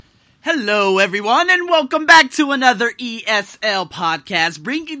Hello, everyone, and welcome back to another ESL Podcast,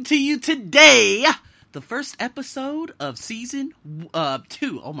 bringing to you today the first episode of season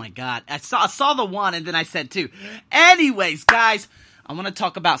 2. Oh my god, I saw the 1 and then I said 2. Anyways, guys, I want to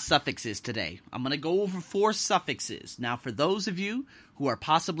talk about suffixes today. I'm going to go over 4 suffixes. Now, for those of you who are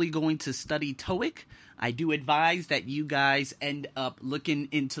possibly going to study TOEIC, I do advise that you guys end up looking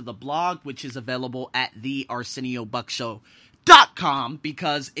into the blog, which is available at the ArsenioBuckShow.com,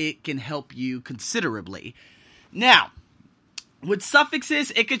 because it can help you considerably. Now, with suffixes,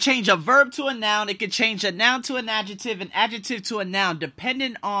 it could change a verb to a noun, it could change a noun to an adjective to a noun,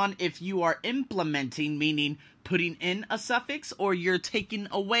 depending on if you are implementing, meaning putting in a suffix, or you're taking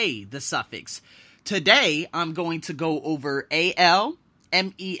away the suffix. Today, I'm going to go over AL,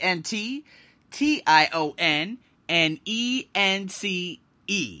 MENT, TION, and ENCE.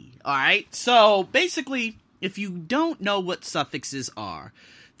 Alright, so basically, if you don't know what suffixes are,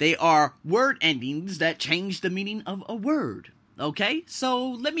 they are word endings that change the meaning of a word. Okay, so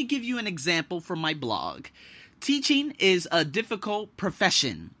let me give you an example from my blog. Teaching is a difficult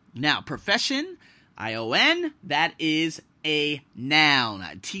profession. Now, profession, ION, that is a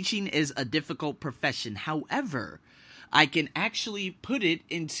noun. Teaching is a difficult profession. However, I can actually put it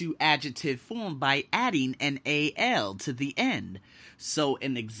into adjective form by adding an AL to the end. So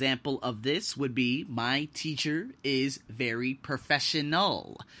an example of this would be, my teacher is very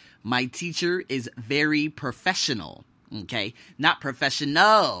professional. My teacher is very professional. Okay, not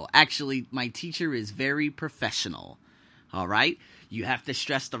professional. Actually, my teacher is very professional. All right, you have to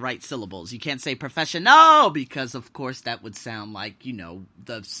stress the right syllables. You can't say professional because, of course, that would sound like, you know,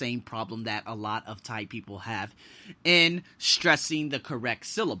 the same problem that a lot of Thai people have in stressing the correct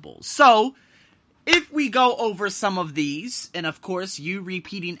syllables. So, if we go over some of these, and of course, you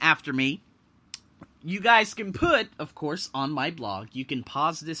repeating after me, you guys can put, of course, on my blog. You can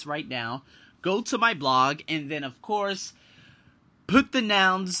pause this right now, go to my blog, and then, of course, put the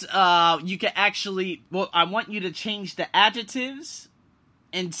nouns. You can actually, I want you to change the adjectives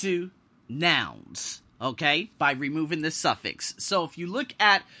into nouns, okay, by removing the suffix. So if you look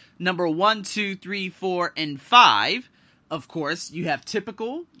at number 1, 2, 3, 4, and 5, of course, you have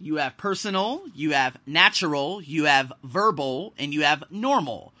typical, you have personal, you have natural, you have verbal, and you have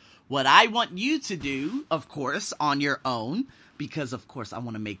normal. What I want you to do, of course, on your own, because, of course, I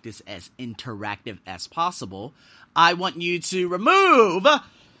want to make this as interactive as possible, I want you to remove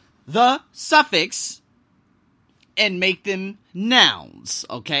the suffix and make them nouns,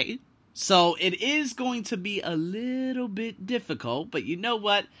 okay? So it is going to be a little bit difficult, but you know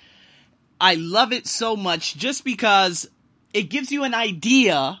what? I love it so much just because it gives you an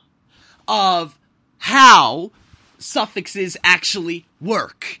idea of how suffixes actually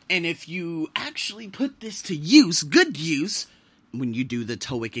work. And if you actually put this to use, good use, when you do the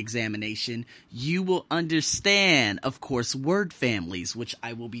TOEIC examination, you will understand, of course, word families, which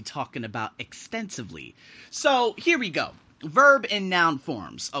I will be talking about extensively. So, here we go. Verb and noun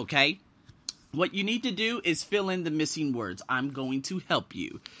forms, okay? What you need to do is fill in the missing words. I'm going to help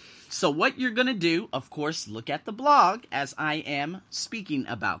you. So, what you're going to do, of course, look at the blog as I am speaking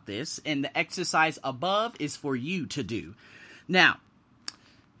about this, and the exercise above is for you to do. Now,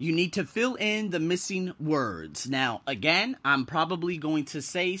 you need to fill in the missing words. Now, again, I'm probably going to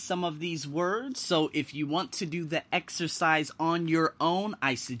say some of these words, so if you want to do the exercise on your own,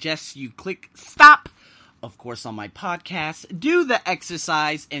 I suggest you click stop, of course, on my podcast, do the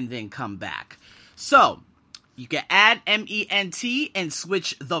exercise, and then come back. So, you can add MENT and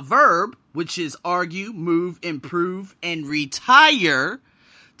switch the verb, which is argue, move, improve, and retire,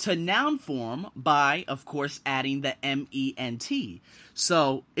 to noun form by, of course, adding the MENT.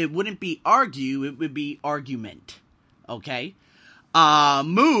 So, it wouldn't be argue, it would be argument. Okay?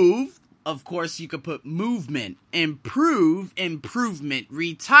 Move, of course, you could put movement. Improve, improvement.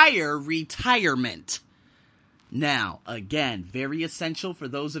 Retire, retirement. Now, again, very essential for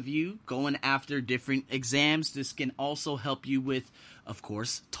those of you going after different exams. This can also help you with, of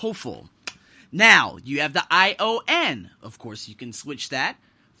course, TOEFL. Now, you have the ION. Of course, you can switch that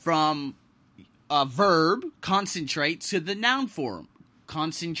from a verb, concentrate, to the noun form,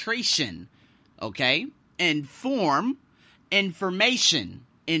 concentration. Okay? Inform, information.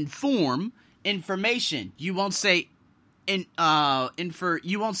 Inform, information. You won't say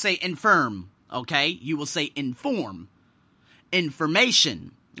you won't say infirm. Okay, you will say inform.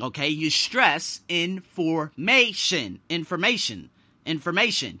 Information. Okay, you stress information. Information.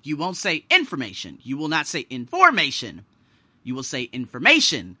 Information. You won't say information. You will not say information. You will say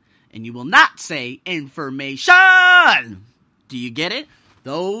information. And you will not say information. Do you get it?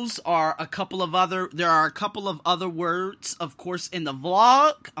 Those are a couple of other, there are a couple of other words, of course, in the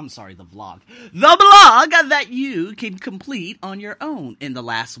blog that you can complete on your own. And the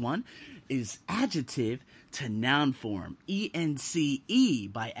last one is adjective to noun form, ence,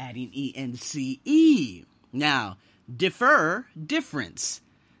 by adding ence. Now, defer, difference,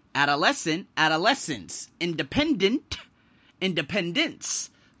 adolescent, adolescence, independent,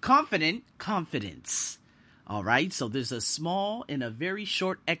 independence, confident, confidence. All right, so there's a small and a very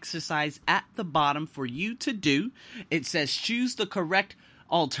short exercise at the bottom for you to do. It says choose the correct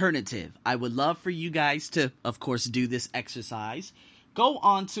alternative. I would love for you guys to, of course, do this exercise. Go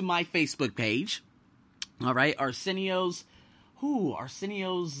on to my Facebook page. All right, Arsenio's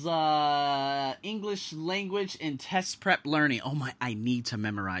English language and test prep learning. Oh my, I need to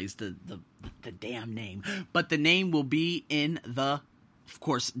memorize the damn name. But the name will be in the, of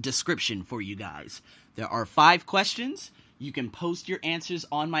course, description for you guys. There are 5 questions. You can post your answers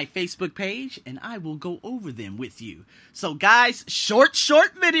on my Facebook page, and I will go over them with you. So, guys, short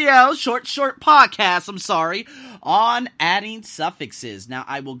podcast, on adding suffixes. Now,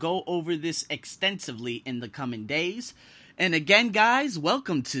 I will go over this extensively in the coming days. And again, guys,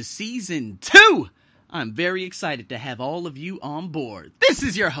 welcome to Season 2. I'm very excited to have all of you on board. This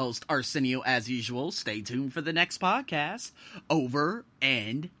is your host, Arsenio, as usual. Stay tuned for the next podcast. Over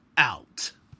and out.